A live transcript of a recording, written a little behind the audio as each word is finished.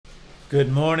Good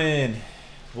morning.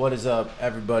 What is up,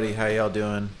 everybody? How y'all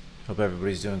doing? Hope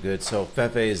everybody's doing good. So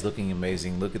fefe is looking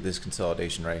amazing. Look at this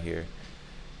consolidation right here.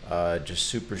 Just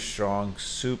super strong,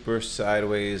 super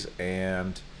sideways,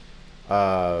 and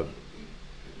uh,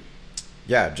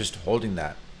 yeah, just holding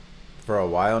that for a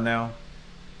while now.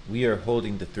 We are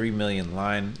holding the 3 million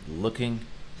line, looking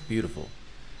beautiful.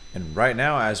 And right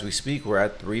now, as we speak, we're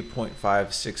at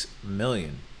 3.56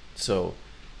 million. So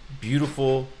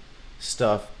beautiful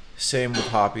stuff. Same with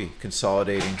Hoppy,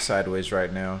 consolidating sideways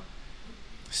right now,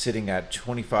 sitting at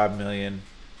 25 million.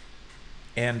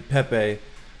 And Pepe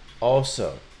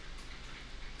also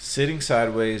sitting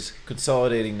sideways,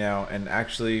 consolidating now, and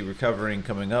actually recovering,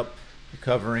 coming up,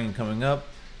 recovering and coming up,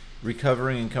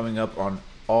 recovering and coming up on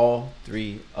all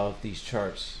three of these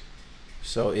charts.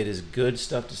 So it is good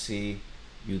stuff to see.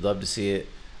 You'd love to see it.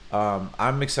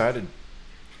 I'm excited.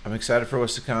 I'm excited for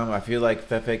what's to come. I feel like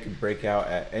fefe can break out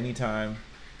at any time.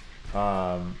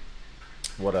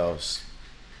 What else?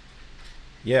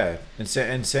 Yeah, and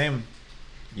same,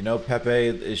 Pepe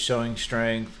is showing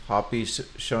strength, Hoppy's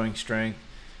showing strength,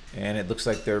 and it looks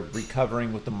like they're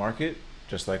recovering with the market,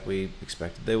 just like we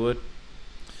expected they would.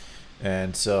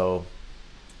 And so,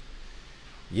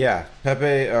 yeah,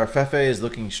 fefe is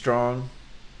looking strong,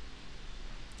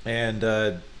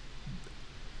 and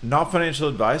not financial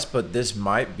advice, but this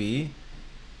might be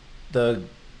the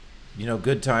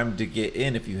good time to get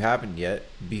in if you haven't yet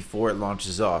before it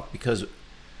launches off, because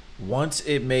once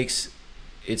it makes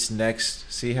its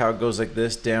next, see how it goes like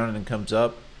this down and then comes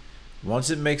up, once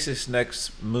it makes its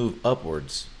next move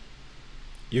upwards,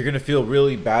 you're gonna feel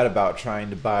really bad about trying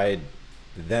to buy it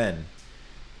then,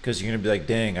 because you're gonna be like,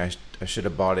 dang, I should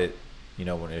have bought it when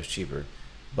it was cheaper.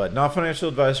 But not financial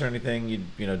advice or anything.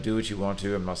 You do what you want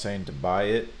to. I'm not saying to buy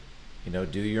it,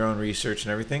 do your own research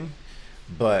and everything,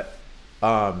 but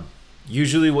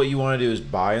usually what you want to do is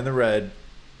buy in the red,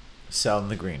 sell in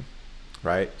the green,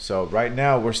 right? So right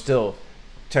now we're still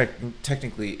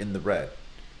technically in the red.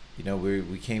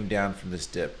 We came down from this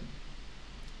dip.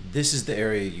 This is the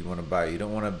area you want to buy. You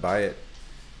don't want to buy it,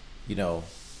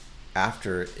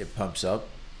 after it pumps up,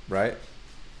 right?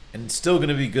 And it's still going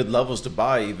to be good levels to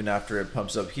buy even after it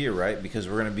pumps up here, right? Because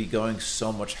we're going to be going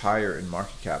so much higher in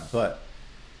market cap. But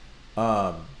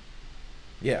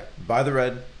yeah, buy the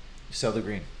red, sell the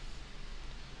green.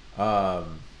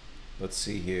 Let's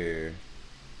see here.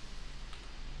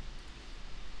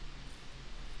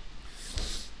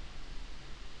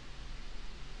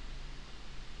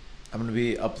 I'm going to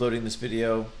be uploading this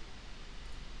video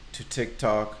to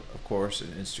TikTok, of course,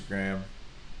 and Instagram.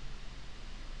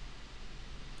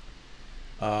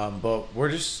 But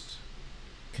we're just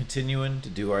continuing to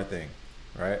do our thing,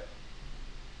 right?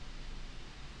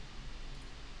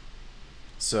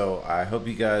 So I hope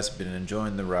you guys have been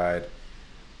enjoying the ride.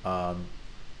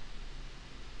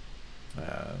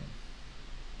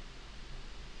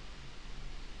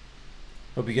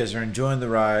 Hope you guys are enjoying the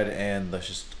ride, and let's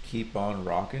just keep on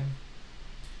rocking.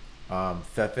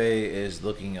 Fefe is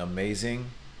looking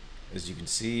amazing, as you can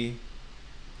see.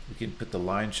 We can put the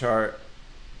line chart.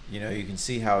 You can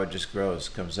see how it just grows,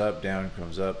 comes up, down,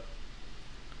 comes up.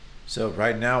 So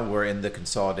right now we're in the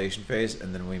consolidation phase,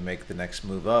 and then we make the next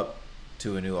move up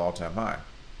to a new all-time high.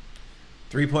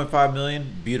 3.5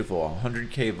 million, beautiful.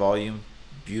 100K volume,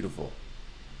 beautiful.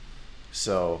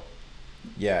 So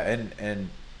yeah, and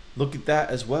look at that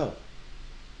as well.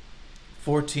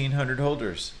 1,400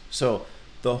 holders. So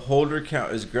the holder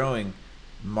count is growing,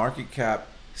 market cap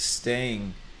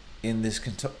staying in this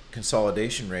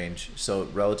consolidation range, so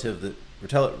relatively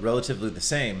the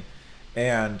same,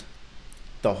 and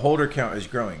the holder count is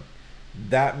growing.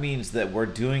 That means that we're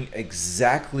doing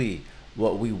exactly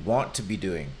what we want to be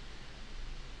doing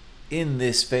in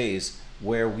this phase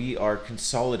where we are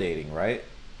consolidating, right?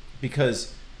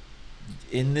 Because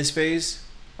in this phase,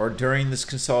 or during this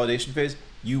consolidation phase,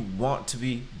 you want to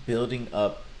be building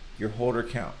up your holder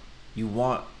count. You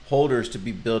want holders to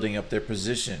be building up their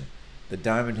position, the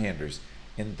diamond handlers,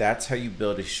 and that's how you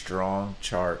build a strong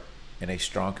chart and a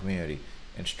strong community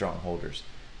and strong holders.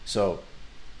 So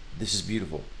this is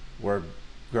beautiful. We're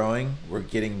growing, we're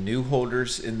getting new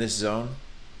holders in this zone,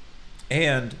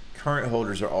 and current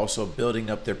holders are also building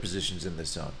up their positions in this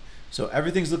zone. So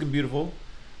everything's looking beautiful.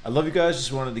 I love you guys.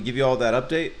 Just wanted to give you all that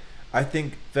update. I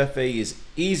think fefe is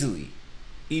easily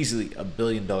a $1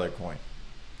 billion coin. $1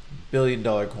 billion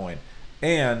coin.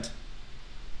 And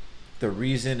the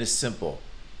reason is simple.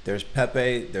 There's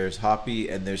Pepe, there's Hoppy,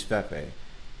 and there's fefe.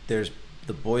 There's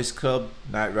the Boys Club,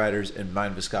 Night Riders, and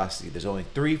Mind Viscosity. There's only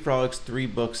 3 frogs, 3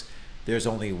 books. There's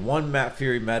only 1 Matt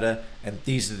Fury meta, and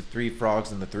these are the 3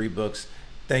 frogs and the 3 books.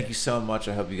 Thank you so much.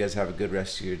 I hope you guys have a good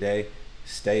rest of your day.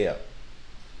 Stay up.